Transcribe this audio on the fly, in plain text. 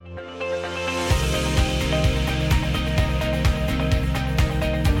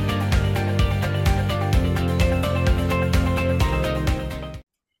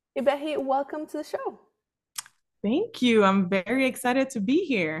Ebehi, welcome to the show. Thank you. I'm very excited to be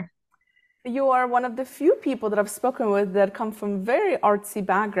here. You are one of the few people that I've spoken with that come from very artsy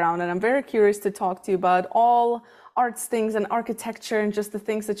background, and I'm very curious to talk to you about all arts things and architecture and just the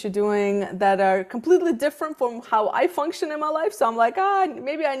things that you're doing that are completely different from how I function in my life. So I'm like,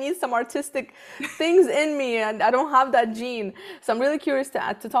 maybe I need some artistic things in me, and I don't have that gene. So I'm really curious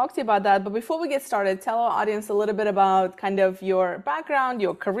to talk to you about that. But before we get started, tell our audience a little bit about kind of your background,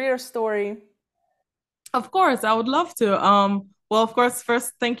 your career story. Of course, I would love to. Well, of course,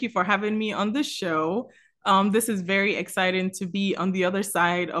 first, thank you for having me on this show. This is very exciting to be on the other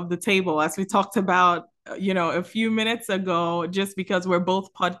side of the table, as we talked about, a few minutes ago, just because we're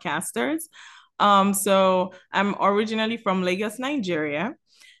both podcasters. So I'm originally from Lagos, Nigeria.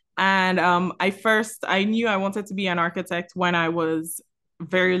 And I knew I wanted to be an architect when I was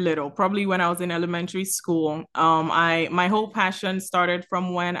very little, probably when I was in elementary school. My whole passion started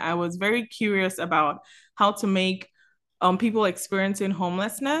from when I was very curious about how to make people experiencing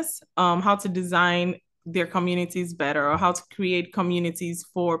homelessness, how to design their communities better, or how to create communities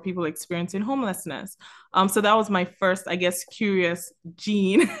for people experiencing homelessness. So that was my first, I guess, curious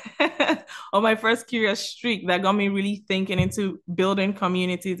gene or my first curious streak that got me really thinking into building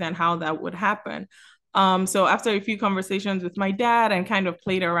communities and how that would happen. So after a few conversations with my dad and kind of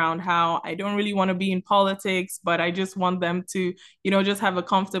played around how I don't really want to be in politics, but I just want them to, just have a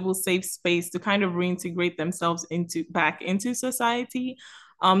comfortable, safe space to kind of reintegrate themselves back into society.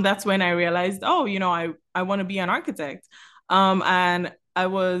 That's when I realized, oh, I want to be an architect. And I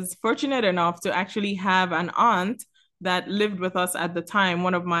was fortunate enough to actually have an aunt that lived with us at the time,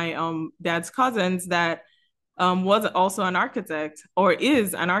 one of my dad's cousins that was also an architect or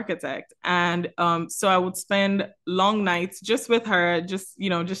is an architect. And so I would spend long nights just with her, just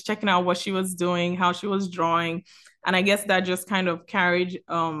checking out what she was doing, how she was drawing. And I guess that just kind of carried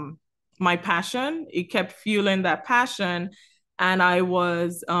my passion. It kept fueling that passion. And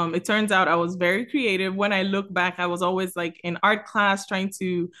it turns out I was very creative. When I look back, I was always like in art class trying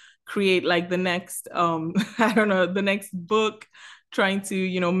to create like the next, I don't know, the next book, trying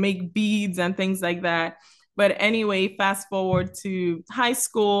to, make beads and things like that. But anyway, fast forward to high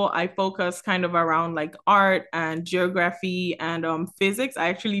school, I focused kind of around like art and geography and physics. I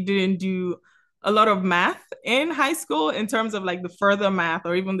actually didn't do a lot of math in high school in terms of like the further math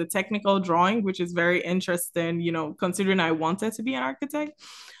or even the technical drawing, which is very interesting, considering I wanted to be an architect.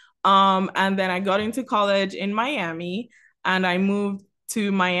 And then I got into college in Miami and I moved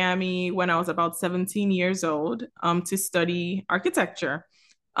to Miami when I was about 17 years old to study architecture.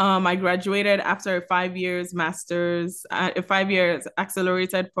 I graduated after a 5 years master's, a 5 years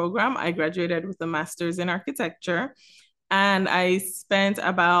accelerated program. I graduated with a master's in architecture. And I spent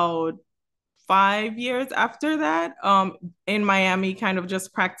about 5 years after that in Miami, kind of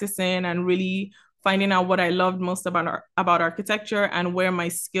just practicing and really finding out what I loved most about architecture and where my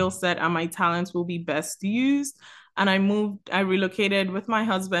skill set and my talents will be best used. And I relocated with my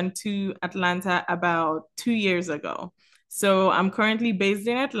husband to Atlanta about 2 years ago. So I'm currently based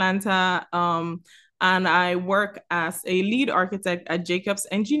in Atlanta, and I work as a lead architect at Jacobs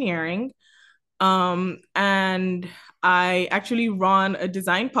Engineering. And I actually run a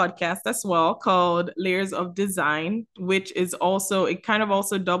design podcast as well called Layers of Design, which is also, it kind of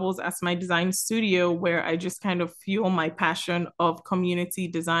also doubles as my design studio where I just kind of fuel my passion of community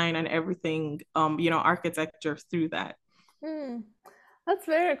design and everything, architecture through that. Hmm. That's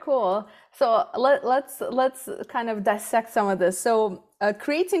very cool. So let's kind of dissect some of this. So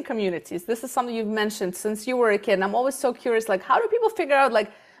creating communities. This is something you've mentioned since you were a kid. And I'm always so curious, like, how do people figure out,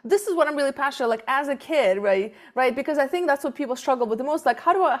 like, this is what I'm really passionate, like as a kid, right? Right? Because I think that's what people struggle with the most. Like,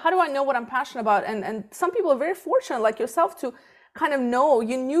 how do I know what I'm passionate about? And some people are very fortunate, like yourself, to kind of know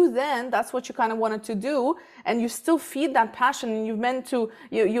you knew then that's what you kind of wanted to do, and you still feed that passion, and you've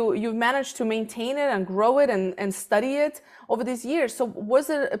managed to maintain it and grow it and study it over these years. So was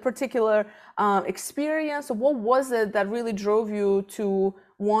it a particular experience, or what was it that really drove you to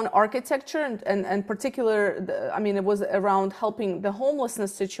one architecture and particular, I mean, it was around helping the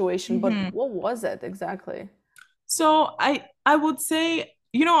homelessness situation, but Mhm. what was it exactly? So I would say,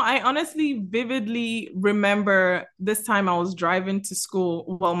 I honestly vividly remember this time I was driving to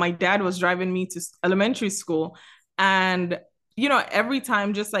school. Well, my dad was driving me to elementary school. And, every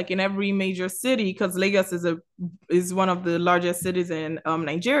time, just like in every major city, because Lagos is one of the largest cities in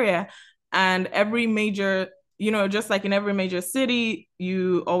Nigeria, and every major, just like in every major city,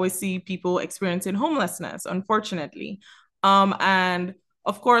 you always see people experiencing homelessness, unfortunately. And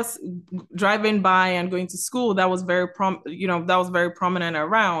of course, driving by and going to school, that was very prominent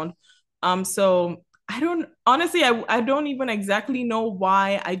around. So I don't honestly, I don't even exactly know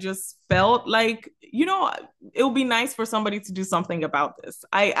why. I just felt like, it would be nice for somebody to do something about this.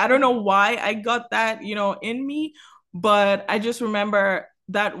 I don't know why I got that, in me, but I just remember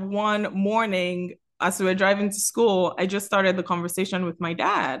that one morning as we were driving to school, I just started the conversation with my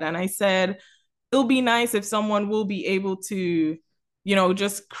dad and I said, it'll be nice if someone will be able to,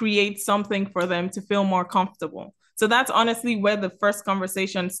 just create something for them to feel more comfortable. So that's honestly where the first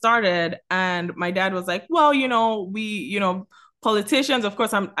conversation started. And my dad was like, well, politicians, of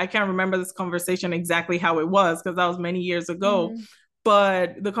course, I can't remember this conversation exactly how it was because that was many years ago. Mm-hmm.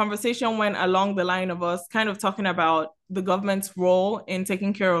 But the conversation went along the line of us kind of talking about the government's role in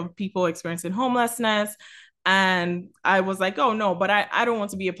taking care of people experiencing homelessness. And I was like, oh no, but I don't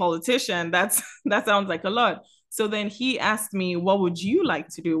want to be a politician. That sounds like a lot. So then he asked me, what would you like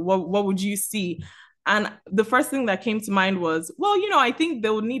to do? What would you see? And the first thing that came to mind was, well, I think they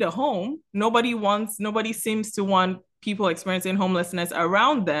would need a home. Nobody seems to want people experiencing homelessness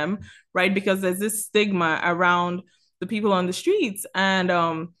around them, right? Because there's this stigma around the people on the streets. And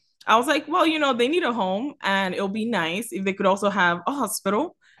I was like, well, they need a home and it'll be nice if they could also have a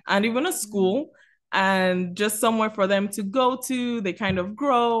hospital and even a school and just somewhere for them to go to. They kind of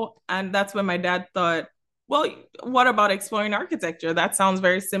grow. And that's when my dad thought, well, what about exploring architecture? That sounds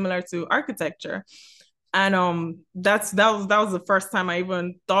very similar to architecture. And that was the first time I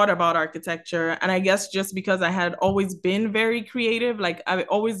even thought about architecture. And I guess just because I had always been very creative, like I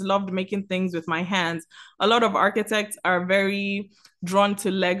always loved making things with my hands. A lot of architects are very drawn to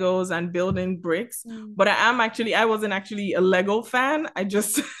Legos and building bricks, but I wasn't actually a Lego fan. I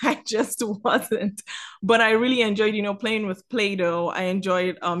just wasn't. But I really enjoyed, playing with Play-Doh. I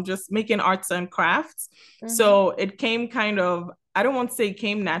enjoyed just making arts and crafts. Mm-hmm. So it came kind of, I don't want to say it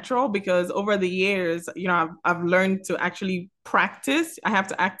came natural because over the years, I've learned to actually practice. I have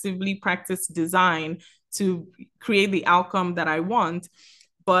to actively practice design to create the outcome that I want.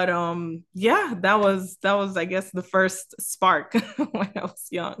 But yeah, that was I guess the first spark when I was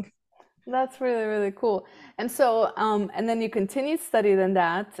young. That's really, really cool. And so, and then you continued studying in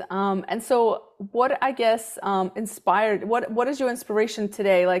that. And so what I guess inspired, what is your inspiration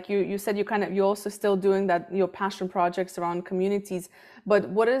today? Like you said you're also still doing that, your passion projects around communities, but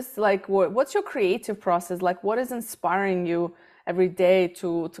what is like, what's your creative process? Like what is inspiring you every day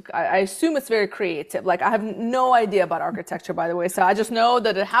I assume it's very creative. Like I have no idea about architecture, by the way. So I just know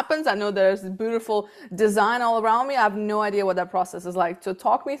that it happens. I know there's beautiful design all around me. I have no idea what that process is like. So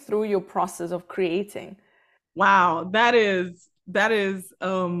talk me through your process of creating. Wow, that is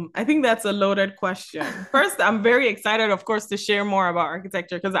I think that's a loaded question. First, I'm very excited, of course, to share more about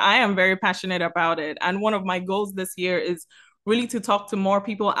architecture because I am very passionate about it. And one of my goals this year is really to talk to more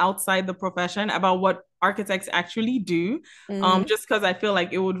people outside the profession about what architects actually do, Mm-hmm. just because I feel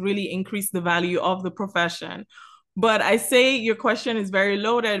like it would really increase the value of the profession. But I say your question is very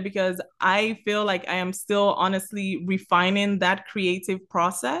loaded because I feel like I am still honestly refining that creative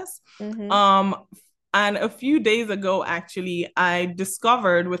process. Mm-hmm. Um, and a few days ago, actually, I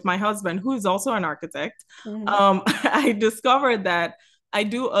discovered with my husband, who is also an architect, Mm-hmm. I discovered that I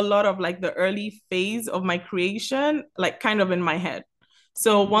do a lot of like the early phase of my creation, like kind of in my head.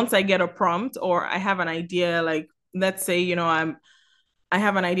 So Mm-hmm. once I get a prompt or I have an idea, like let's say, I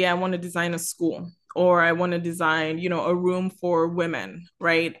have an idea. I want to design a school or I want to design, a room for women,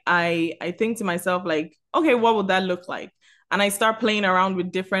 right? I think to myself like, okay, what would that look like? And I start playing around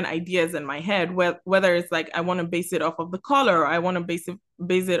with different ideas in my head, whether it's like I want to base it off of the color, or I want to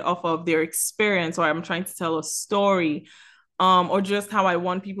base it off of their experience, or I'm trying to tell a story, or just how I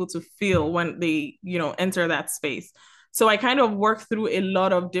want people to feel when they, enter that space. So I kind of work through a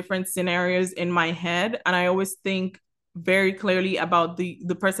lot of different scenarios in my head, and I always think very clearly about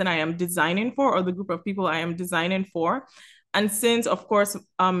the person I am designing for or the group of people I am designing for. And since, of course,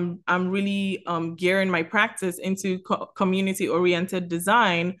 I'm really gearing my practice into community oriented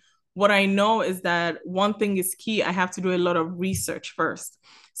design, what I know is that one thing is key. I have to do a lot of research first.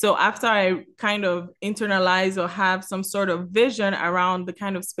 So after I kind of internalize or have some sort of vision around the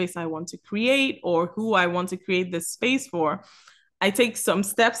kind of space I want to create or who I want to create this space for, I take some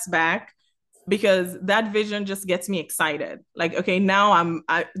steps back because that vision just gets me excited. Like, okay, now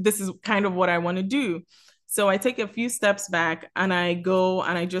this is kind of what I want to do. So I take a few steps back and I go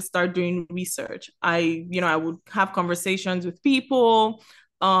and I just start doing research. I would have conversations with people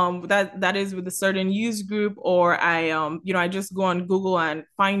that is with a certain use group, or I just go on Google and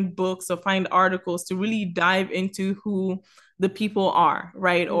find books or find articles to really dive into who the people are,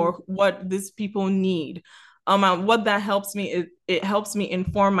 right? Or what these people need. And what that helps me is it helps me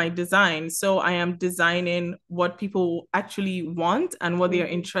inform my design. So I am designing what people actually want and what they are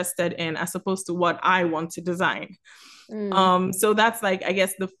Mhm. interested in, as opposed to what I want to design. Mm. So that's like, I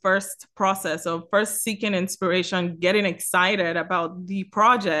guess, the first process of first seeking inspiration, getting excited about the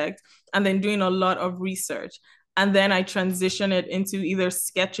project, and then doing a lot of research. And then I transition it into either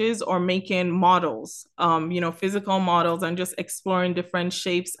sketches or making models, physical models, and just exploring different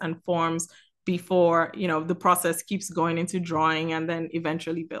shapes and forms before, the process keeps going into drawing and then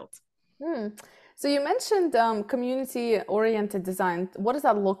eventually built. Mm. So you mentioned community-oriented design. What does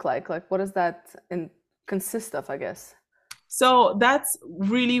that look like? Like, what does that consist of, I guess? So that's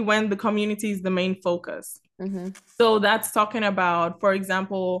really when the community is the main focus. Mm-hmm. So that's talking about, for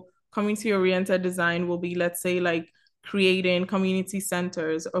example, community oriented design will be, let's say, like creating community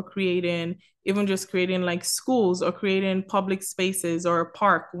centers, or creating, even just creating like schools, or creating public spaces or a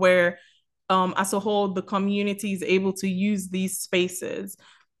park where, as a whole, the community is able to use these spaces.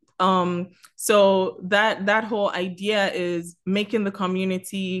 So that whole idea is making the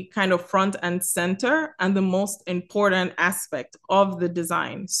community kind of front and center and the most important aspect of the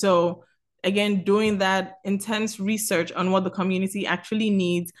design. So again, doing that intense research on what the community actually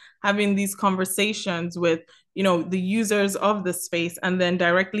needs, having these conversations with, the users of the space, and then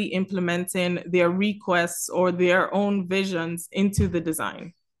directly implementing their requests or their own visions into the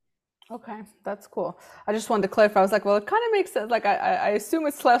design. Okay, that's cool. I just wanted to clarify. I was like, well, it kind of makes sense. Like, I assume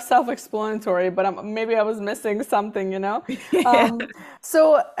it's less self-explanatory, but maybe I was missing something, you know? Yeah. Um,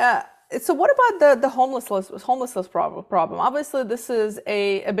 so, so what about the homelessness problem? Obviously, this is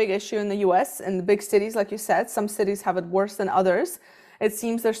a big issue in the U.S. in the big cities, like you said. Some cities have it worse than others. It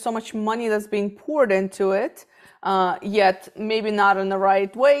seems there's so much money that's being poured into it, yet maybe not in the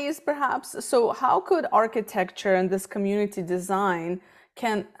right ways, perhaps. So, how could architecture and this community design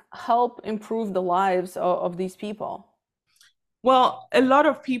can help improve the lives of these people? Well, a lot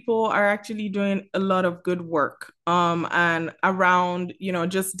of people are actually doing a lot of good work, and around,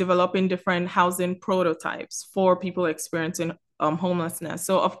 just developing different housing prototypes for people experiencing homelessness.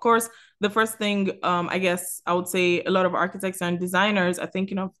 So, of course, the first thing, I guess I would say a lot of architects and designers are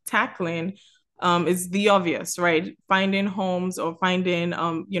thinking of tackling, is the obvious, right? Finding homes, or finding,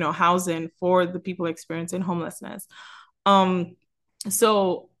 housing for the people experiencing homelessness. Um,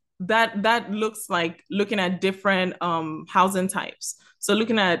 so that looks like looking at different housing types. So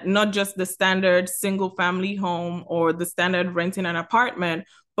looking at not just the standard single family home or the standard renting an apartment,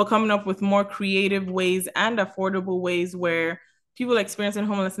 but coming up with more creative ways and affordable ways where people experiencing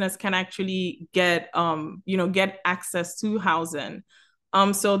homelessness can actually get access to housing.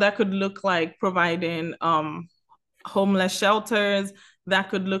 So that could look like providing homeless shelters.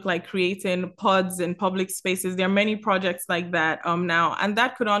 That could look like creating pods in public spaces. There are many projects like that now. And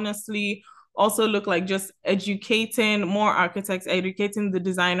that could honestly also look like just educating more architects, educating the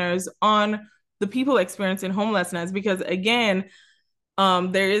designers on the people experiencing homelessness. Because again,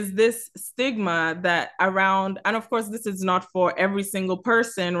 there is this stigma that around, and of course, this is not for every single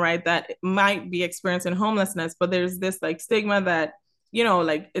person, right, that might be experiencing homelessness, but there's this like stigma that,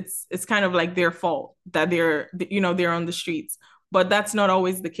 like it's kind of like their fault that they're on the streets. But that's not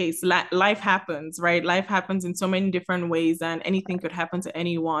always the case. Life happens, right? Life happens in so many different ways, and anything could happen to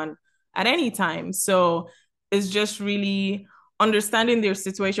anyone at any time. So it's just really understanding their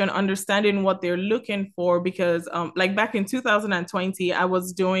situation, understanding what they're looking for. Because like back in 2020, I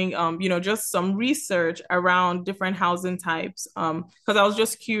was doing just some research around different housing types, because I was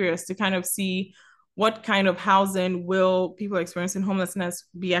just curious to kind of see what kind of housing will people experiencing homelessness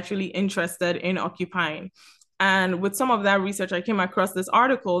be actually interested in occupying. And with some of that research, I came across this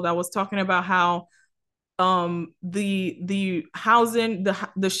article that was talking about how the housing,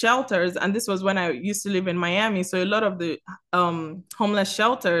 the shelters, and this was when I used to live in Miami, so a lot of the homeless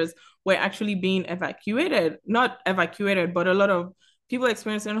shelters were actually being evacuated, not evacuated, but a lot of people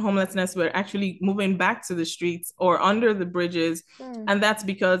experiencing homelessness were actually moving back to the streets or under the bridges. Hmm. And that's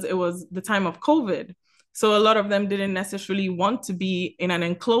because it was the time of COVID. So a lot of them didn't necessarily want to be in an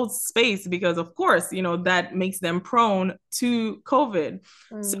enclosed space because, of course, that makes them prone to COVID.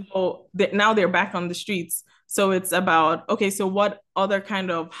 Hmm. So now they're back on the streets. So it's about, okay, so what other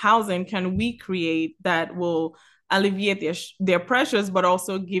kind of housing can we create that will alleviate their pressures, but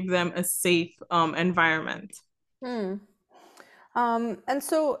also give them a safe environment? Hmm. And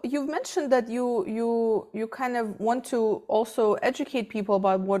so you've mentioned that you kind of want to also educate people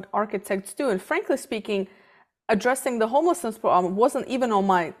about what architects do. And frankly speaking, addressing the homelessness problem wasn't even on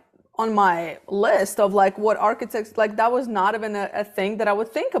my on my list of like what architects like that was not even a thing that I would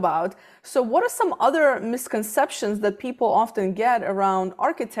think about. So what are some other misconceptions that people often get around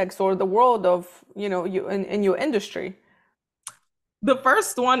architects or the world of, you in your industry? The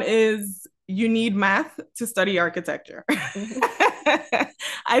first one is you need math to study architecture. Mhm.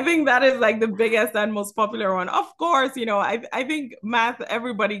 I think that is like the biggest and most popular one. Of course, I think math,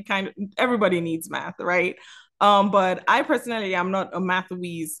 everybody needs math, right? But I personally am not a math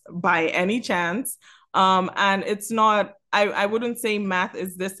whiz by any chance. And it's not, I wouldn't say math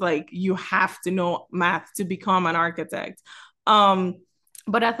is this like you have to know math to become an architect. Um,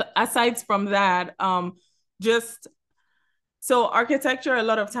 but aside from that, just so architecture, a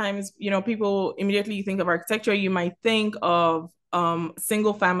lot of times, people immediately think of architecture, you might think of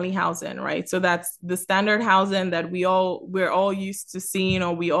single family housing, right? So that's the standard housing that we're all used to seeing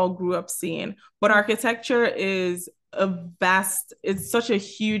or we all grew up seeing. But architecture is it's such a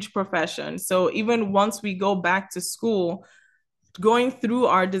huge profession. So even once we go back to school, going through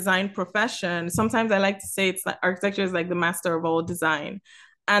our design profession, sometimes I like to say it's like architecture is like the master of all design.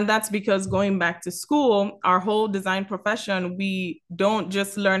 And that's because going back to school, our whole design profession, we don't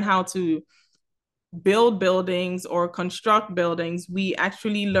just learn how to build buildings or construct buildings, we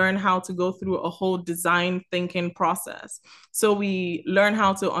actually learn how to go through a whole design thinking process. So we learn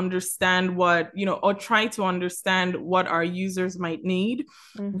how to understand or try to understand what our users might need.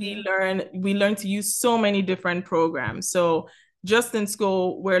 Mm-hmm. We learn to use so many different programs. So just in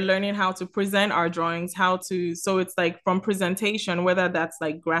school, we're learning how to present our drawings, so it's like from presentation, whether that's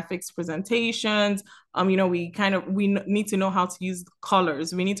like graphics presentations, we need to know how to use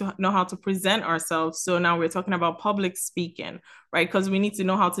colors. We need to know how to present ourselves. So now we're talking about public speaking, right? Because we need to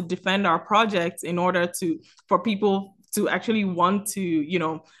know how to defend our projects in order for people to actually want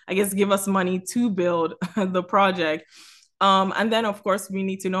to, I guess, give us money to build the project. And then, of course, we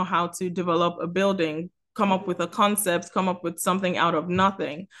need to know how to develop a building, come up with a concept, come up with something out of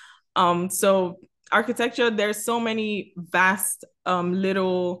nothing. So architecture, there's so many vast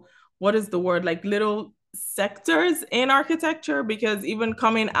little, what is the word, like little sectors in architecture, because even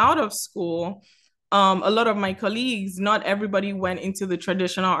coming out of school, a lot of my colleagues, not everybody went into the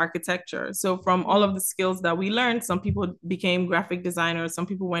traditional architecture. So from all of the skills that we learned, some people became graphic designers, some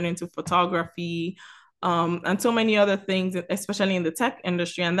people went into photography, and so many other things, especially in the tech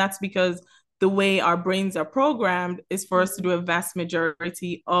industry. And that's because the way our brains are programmed is for us to do a vast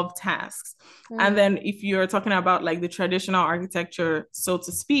majority of tasks. And Mm-hmm. then if you're talking about like the traditional architecture, so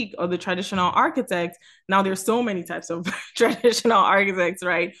to speak, or the traditional architect, now there's so many types of traditional architects,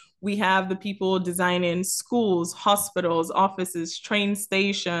 right? We have the people designing schools, hospitals, offices, train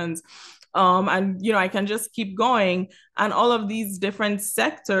stations. And I can just keep going. And all of these different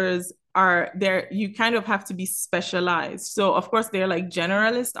sectors are there, you kind of have to be specialized. So of course they're like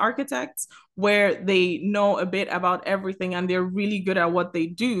generalist architects where they know a bit about everything and they're really good at what they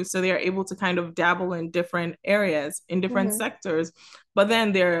do. So they're able to kind of dabble in different areas, in different Mm-hmm. sectors. But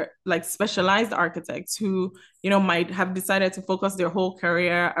then they're like specialized architects who, might have decided to focus their whole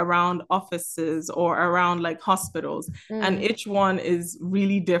career around offices or around like hospitals. And each one is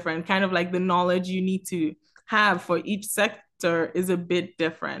really different, kind of like the knowledge you need to have for each sector is a bit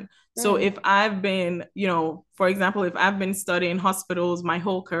different. So Mm-hmm. if I've been, for example, if I've been studying hospitals my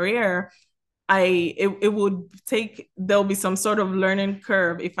whole career, it would take, there'll be some sort of learning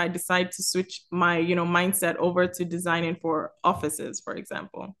curve if I decide to switch my mindset over to designing for offices, for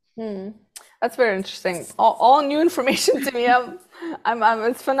example. Hmm. That's very interesting. All new information to me.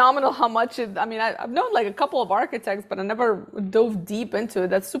 It's phenomenal how much I mean, I've known like a couple of architects, but I never dove deep into it.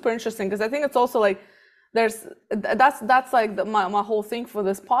 That's super interesting because I think it's also like that's like my whole thing for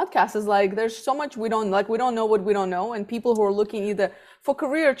this podcast is like there's so much we don't know what we don't know, and people who are looking either for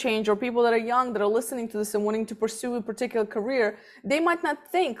career change or people that are young that are listening to this and wanting to pursue a particular career, they might not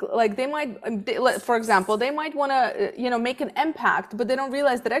think like for example, they might want to make an impact, but they don't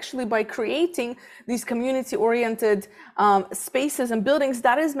realize that actually by creating these community oriented spaces and buildings,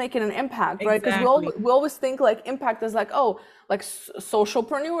 that is making an impact, right? Because Exactly. we always think like impact is like, oh, like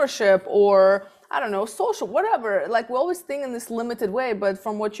socialpreneurship or I don't know, social, whatever. Like we always think in this limited way, but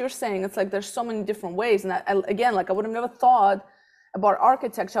from what you're saying, it's like there's so many different ways. And again, like I would have never thought about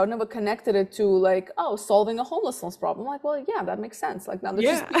architecture. I would never connected it to like, oh, solving a homelessness problem. Like, well, yeah, that makes sense. Like now that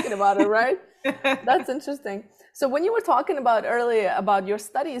you're Yeah. speaking about it, right? That's interesting. So when you were talking about earlier about your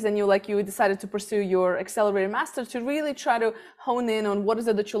studies and you decided to pursue your accelerated master to really try to hone in on what is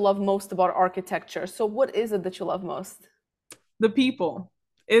it that you love most about architecture. So what is it that you love most? The people.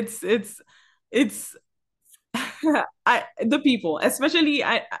 It's I the people, especially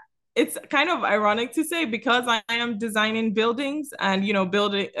it's kind of ironic to say because I am designing buildings and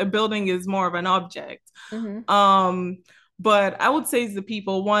building a building is more of an object. Mm-hmm. Um, but I would say it's the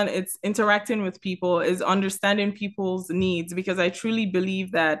people. One, it's interacting with people, is understanding people's needs because I truly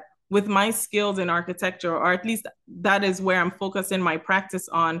believe that with my skills in architecture, or at least that is where I'm focusing my practice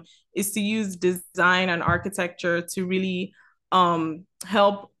on, is to use design and architecture to really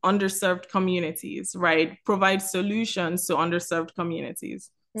help underserved communities, right? Provide solutions to underserved communities.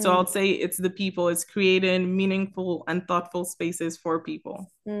 So Mm, I'll say it's the people, it's creating meaningful and thoughtful spaces for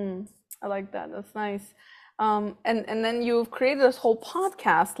people. mm. I like that. That's nice. And then you've created this whole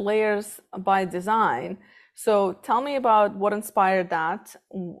podcast, Layers by Design. So tell me about what inspired that.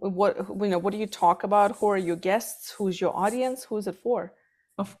 What do you talk about? Who are your guests? Who's your audience? Who's it for?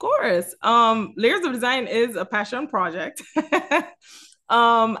 Of course. Layers of Design is a passion project.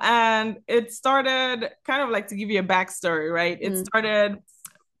 And it started kind of like to give you a backstory, right? It Mm, started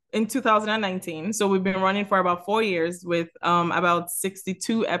in 2019. So we've been running for about 4 years with about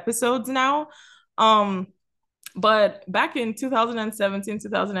 62 episodes now. Um, but back in 2017,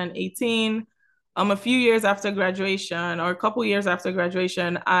 2018, a few years after graduation, or a couple years after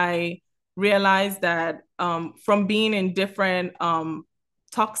graduation, I realized that from being in different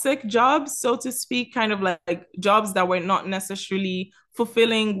toxic jobs, so to speak, kind of like jobs that were not necessarily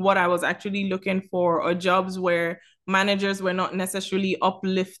fulfilling what I was actually looking for, or jobs where managers were not necessarily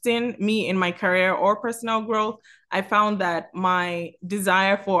uplifting me in my career or personal growth, I found that my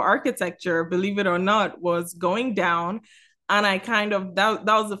desire for architecture, believe it or not, was going down. And I kind of, that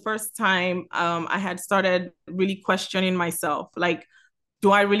was the first time I had started really questioning myself. Like,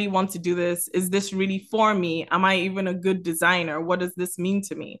 do I really want to do this? Is this really for me? Am I even a good designer? What does this mean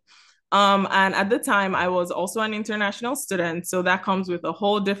to me? And at the time, I was also an international student. So that comes with a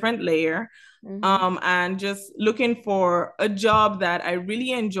whole different layer. mm-hmm, And just looking for a job that I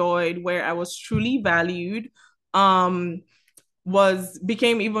really enjoyed, where I was truly valued, um, was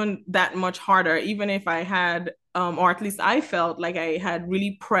became even that much harder, even if I had or at least I felt like I had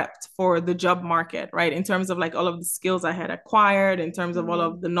really prepped for the job market, right? In terms of like all of the skills I had acquired, in terms of all mm,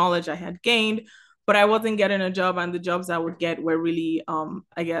 of the knowledge I had gained, but I wasn't getting a job, and the jobs I would get were really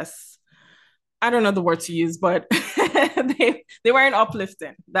I guess I don't know the word to use, but they weren't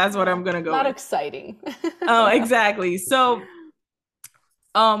uplifting. That's what yeah, I'm gonna go not with. exciting. Oh, exactly. So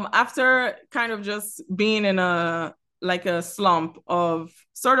after kind of just being in a like a slump of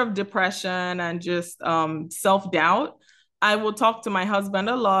sort of depression and just self-doubt, I will talk to my husband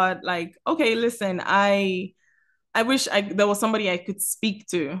a lot, like, okay, listen, I wish there was somebody I could speak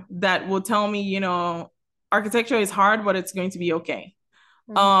to that will tell me, architecture is hard, but it's going to be okay.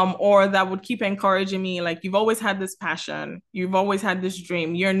 Mhm, Or that would keep encouraging me, like, you've always had this passion, you've always had this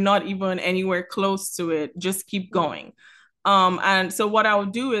dream, you're not even anywhere close to it, just keep mm, going. And so what I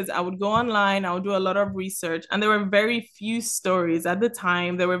would do is I would go online, I would do a lot of research, and there were very few stories at the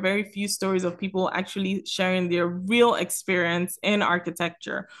time. There were very few stories of people actually sharing their real experience in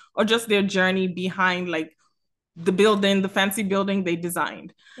architecture, or just their journey behind like the building, the fancy building they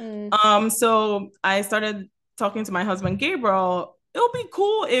designed. mm, So I started talking to my husband, Gabriel. It'll be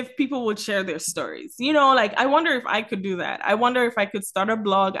cool if people would share their stories. Like, I wonder if I could do that. I wonder if I could start a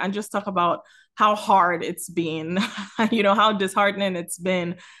blog and just talk about how hard it's been, how disheartening it's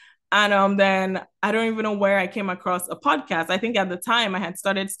been. And then I don't even know where I came across a podcast. I think at the time I had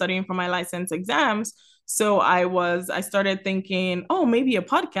started studying for my license exams. So I started thinking, oh, maybe a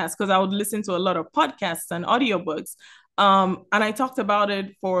podcast, because I would listen to a lot of podcasts and audiobooks. And I talked about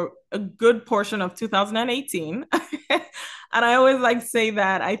it for a good portion of 2018. And I always like say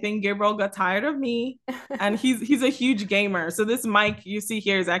that I think Gabriel got tired of me, and he's a huge gamer. So this mic you see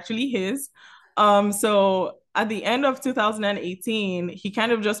here is actually his. So at the end of 2018, he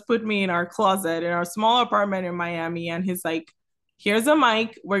kind of just put me in our closet in our small apartment in Miami, and he's like, here's a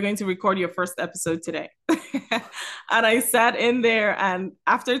mic. We're going to record your first episode today. And I sat in there, and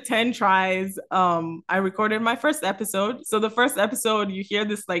after 10 tries, I recorded my first episode. So the first episode, you hear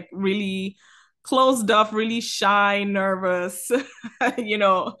this like really closed off, really shy, nervous, you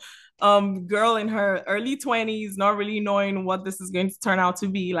know, girl in her early 20s, not really knowing what this is going to turn out to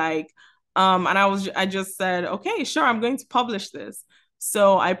be like. And I just said, okay, sure, I'm going to publish this.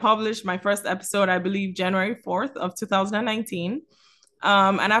 So I published my first episode, I believe January 4th of 2019.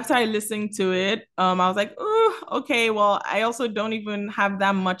 And after I listened to it, I was like, oh, okay, well, I also don't even have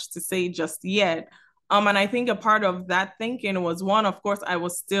that much to say just yet. And I think a part of that thinking was, one, of course, I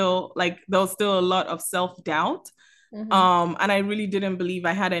was still like, there was still a lot of self-doubt. mhm, And I really didn't believe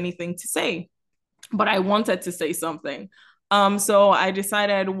I had anything to say, but I wanted to say something. So I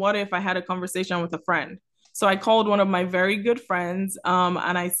decided, what if I had a conversation with a friend? So I called one of my very good friends,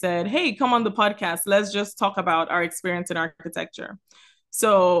 and I said, "Hey, come on the podcast. Let's just talk about our experience in architecture."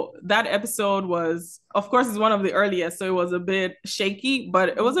 So that episode was, of course, it's one of the earliest, so it was a bit shaky, but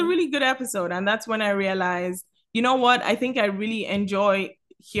it was a Mhm. really good episode. And that's when I realized, you know what? I think I really enjoy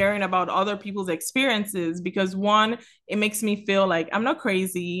hearing about other people's experiences because one, it makes me feel like I'm not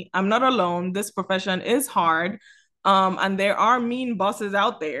crazy, I'm not alone. This profession is hard, and there are mean bosses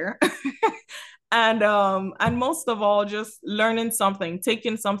out there. And most of all, just learning something,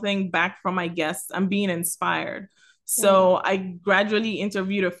 taking something back from my guests and being inspired. Mm. So I gradually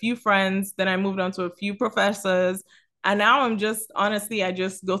interviewed a few friends, then I moved on to a few professors. And now I'm just honestly, I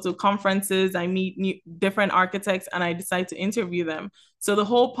just go to conferences, I meet different architects, and I decide to interview them. So the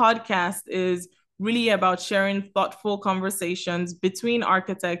whole podcast is really about sharing thoughtful conversations between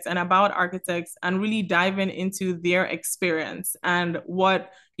architects and about architects and really diving into their experience and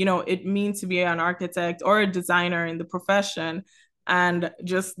what it means to be an architect or a designer in the profession and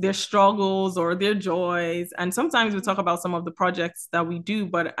just their struggles or their joys. And sometimes we talk about some of the projects that we do,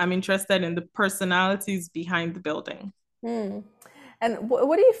 but I'm interested in the personalities behind the building. Mm. And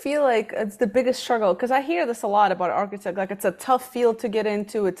what do you feel like it's the biggest struggle? Because I hear this a lot about architect. Like it's a tough field to get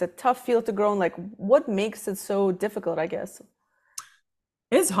into. It's a tough field to grow in. Like what makes it so difficult, I guess?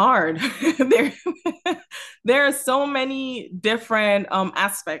 It's hard. there, there are so many different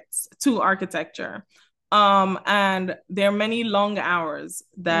aspects to architecture. And there are many long hours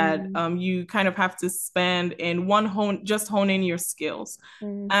that Mm, you kind of have to spend in just honing your skills.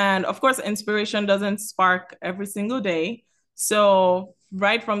 mm, And of course, inspiration doesn't spark every single day. So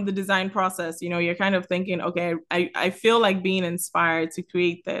right from the design process, you're kind of thinking, okay, I feel like being inspired to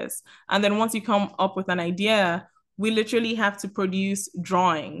create this. And then once you come up with an idea, we literally have to produce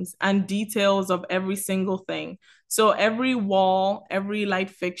drawings and details of every single thing. So every wall, every light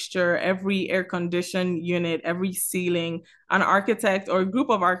fixture, every air conditioned unit, every ceiling, an architect or a group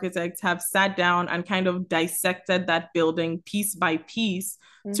of architects have sat down and kind of dissected that building piece by piece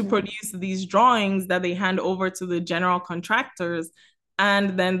to mm-hmm, produce these drawings that they hand over to the general contractors.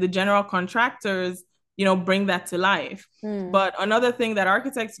 And then the general contractors, bring that to life. mm, But another thing that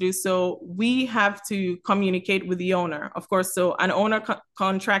architects do, so we have to communicate with the owner, of course. So an owner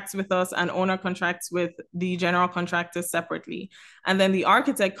contracts with us, an owner contracts with the general contractor separately. And then the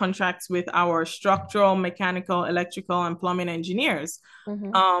architect contracts with our structural, mechanical, electrical, and plumbing engineers.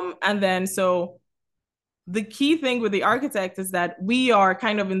 mm-hmm, And then so the key thing with the architect is that we are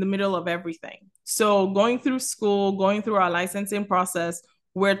kind of in the middle of everything. So going through school, going through our licensing process,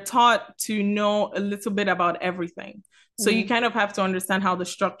 we're taught to know a little bit about everything. So you mm, kind of have to understand how the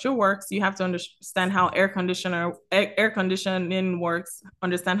structure works. You have to understand how air conditioning works,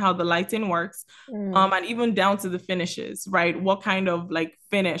 understand how the lighting works, mm, and even down to the finishes, right? What kind of like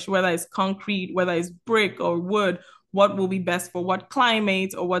finish, whether it's concrete, whether it's brick or wood, what will be best for what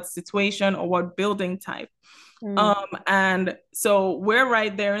climate or what situation or what building type. mm, And so we're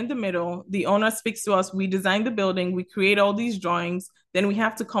right there in the middle. The owner speaks to us. We design the building. We create all these drawings. Then we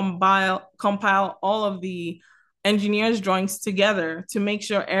have to compile all of the engineers' drawings together to make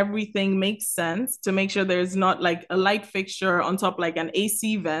sure everything makes sense. To make sure there's not like a light fixture on top like an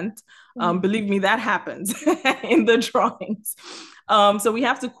AC vent. mm, Believe me, that happens in the drawings. So we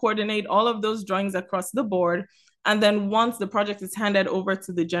have to coordinate all of those drawings across the board. And then once the project is handed over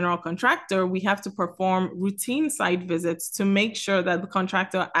to the general contractor, we have to perform routine site visits to make sure that the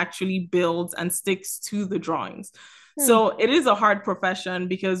contractor actually builds and sticks to the drawings. mm, So it is a hard profession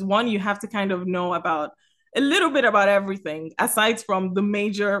because one, you have to kind of know about a little bit about everything aside from the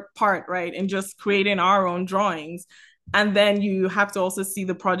major part, right? And just creating our own drawings. And then you have to also see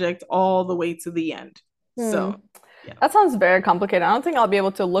the project all the way to the end. mm. So, yeah. That sounds very complicated. I don't think I'll be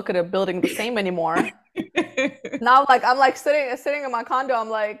able to look at a building the same anymore. Now, like I'm like sitting in my condo. I'm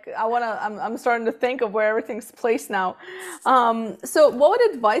like I'm starting to think of where everything's placed now. So, what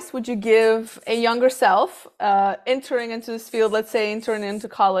advice would you give a younger self entering into this field? Let's say entering into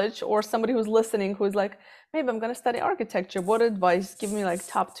college, or somebody who's listening who's like, maybe I'm gonna study architecture. What advice? Give me like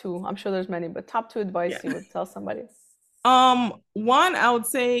top two. I'm sure there's many, but top two advice Yeah. you would tell somebody. One, I would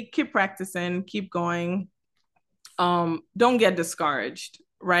say keep practicing, keep going. Don't get discouraged,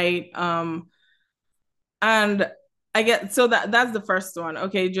 right? And I get so that's the first one.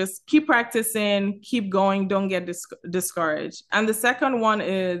 Okay, just keep practicing, keep going, don't get discouraged. And the second one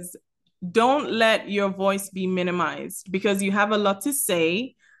is don't let your voice be minimized because you have a lot to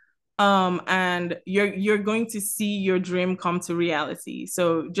say, and you're going to see your dream come to reality.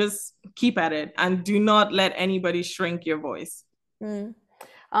 So just keep at it and do not let anybody shrink your voice. Mm.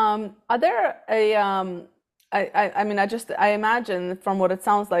 Are there a I mean, I imagine from what it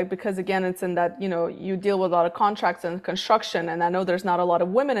sounds like, because again, it's in that, you deal with a lot of contracts and construction, and I know there's not a lot of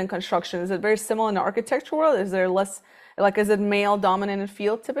women in construction. Is it very similar in the architecture world? Is there less, like, is it male dominated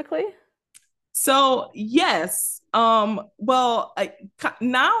field typically? So yes, well,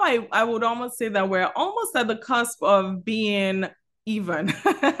 now I would almost say that we're almost at the cusp of being even,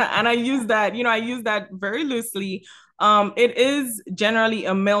 and I use that very loosely. It is generally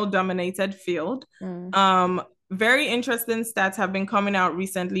a male-dominated field. Mm, Um, Very interesting stats have been coming out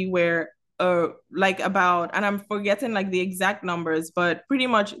recently where like about, and I'm forgetting like the exact numbers, but pretty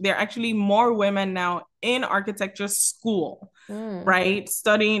much there are actually more women now in architecture school, mm, right?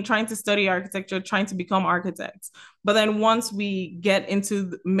 Studying, trying to study architecture, trying to become architects. But then once we get into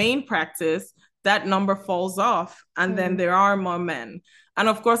the main practice, that number falls off, and then mm, there are more men. And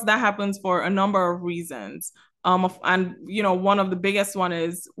of course, that happens for a number of reasons. And one of the biggest one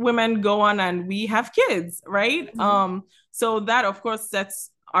is women go on and we have kids, right? mhm, So that of course sets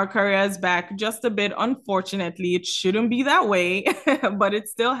our careers back just a bit. Unfortunately, it shouldn't be that way, but it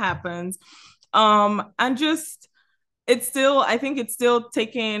still happens. And just it's still, I think it's still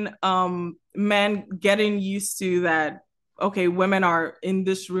taking men getting used to that. Okay, women are in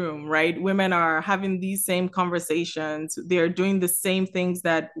this room, right? Women are having these same conversations, they're doing the same things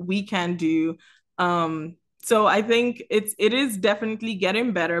that we can do. So I think it is definitely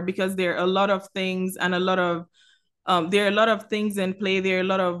getting better, because there are a lot of things and a lot of there are a lot of things in play. There are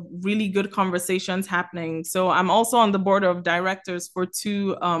a lot of really good conversations happening. So I'm also on the board of directors for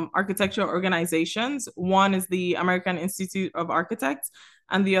two architectural organizations. One is the American Institute of Architects,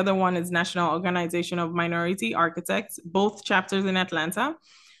 and the other one is National Organization of Minority Architects, both chapters in Atlanta.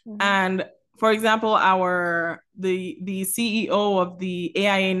 mhm, And for example, the CEO of the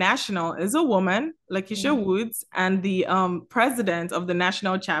AIA National is a woman, Lakeisha mhm, Woods, and the president of the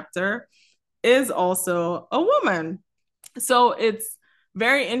national chapter is also a woman. So it's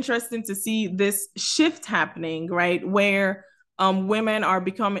very interesting to see this shift happening, right? Where women are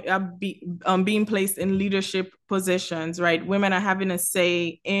being placed in leadership positions, right? Women are having a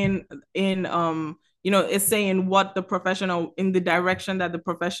say a say in what the professional, in the direction that the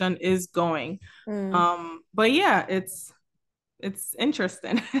profession is going. mm. But yeah, it's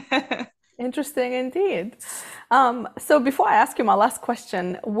interesting. Interesting indeed. So before I ask you my last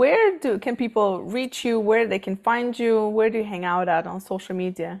question, where do can people reach you? Where they can find you? Where do you hang out at on social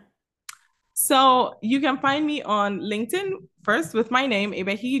media? So you can find me on LinkedIn first with my name,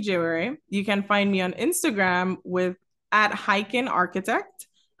 Ebehi Diaz. You can find me on Instagram with at hiking architect,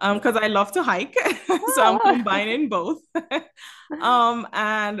 because I love to hike. So I'm Ah, combining both.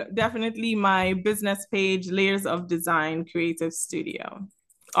 And definitely my business page, Layers of Design Creative Studio,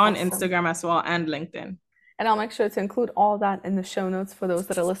 on awesome. Instagram as well, and LinkedIn. And I'll make sure to include all that in the show notes for those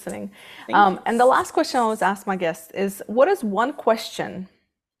that are listening. Thank you. And the last question I always ask my guests is, what is one question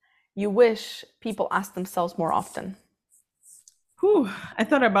you wish people ask themselves more often? Whew, I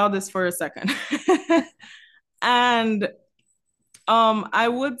thought about this for a second. And I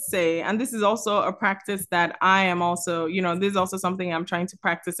would say, and this is also a practice that I am also, this is also something I'm trying to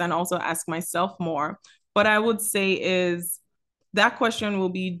practice and also ask myself more. But I would say is that question will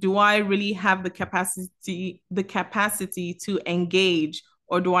be, do I really have the capacity to engage,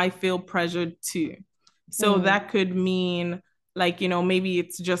 or do I feel pressured to? So Mm, that could mean like, maybe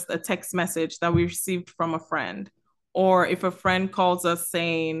it's just a text message that we received from a friend. Or if a friend calls us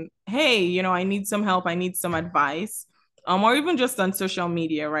saying, hey, I need some help, I need some advice, or even just on social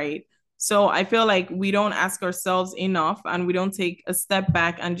media, right? So I feel like we don't ask ourselves enough, and we don't take a step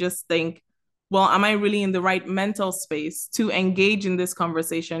back and just think, well, am I really in the right mental space to engage in this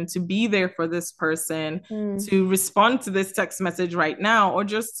conversation, to be there for this person, mm, to respond to this text message right now, or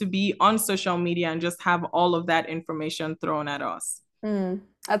just to be on social media and just have all of that information thrown at us? mm.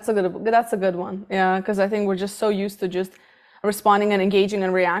 That's a good one. Yeah, because I think we're just so used to just responding and engaging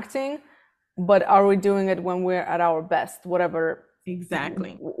and reacting, but are we doing it when we're at our best?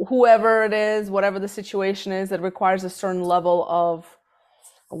 Exactly. Whoever it is, whatever the situation is, it requires a certain level of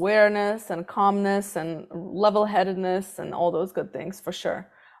awareness and calmness and level-headedness and all those good things for sure.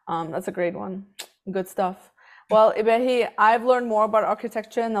 That's a great one. Good stuff. Well, Ibehi, I've learned more about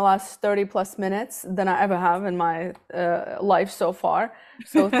architecture in the last 30 plus minutes than I ever have in my life so far.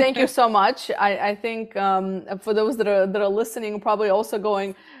 So thank you so much. I think for those that are listening, probably also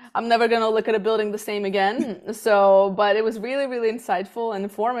going, I'm never going to look at a building the same again. So, but it was really, really insightful and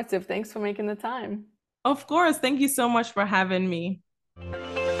informative. Thanks for making the time. Of course. Thank you so much for having me.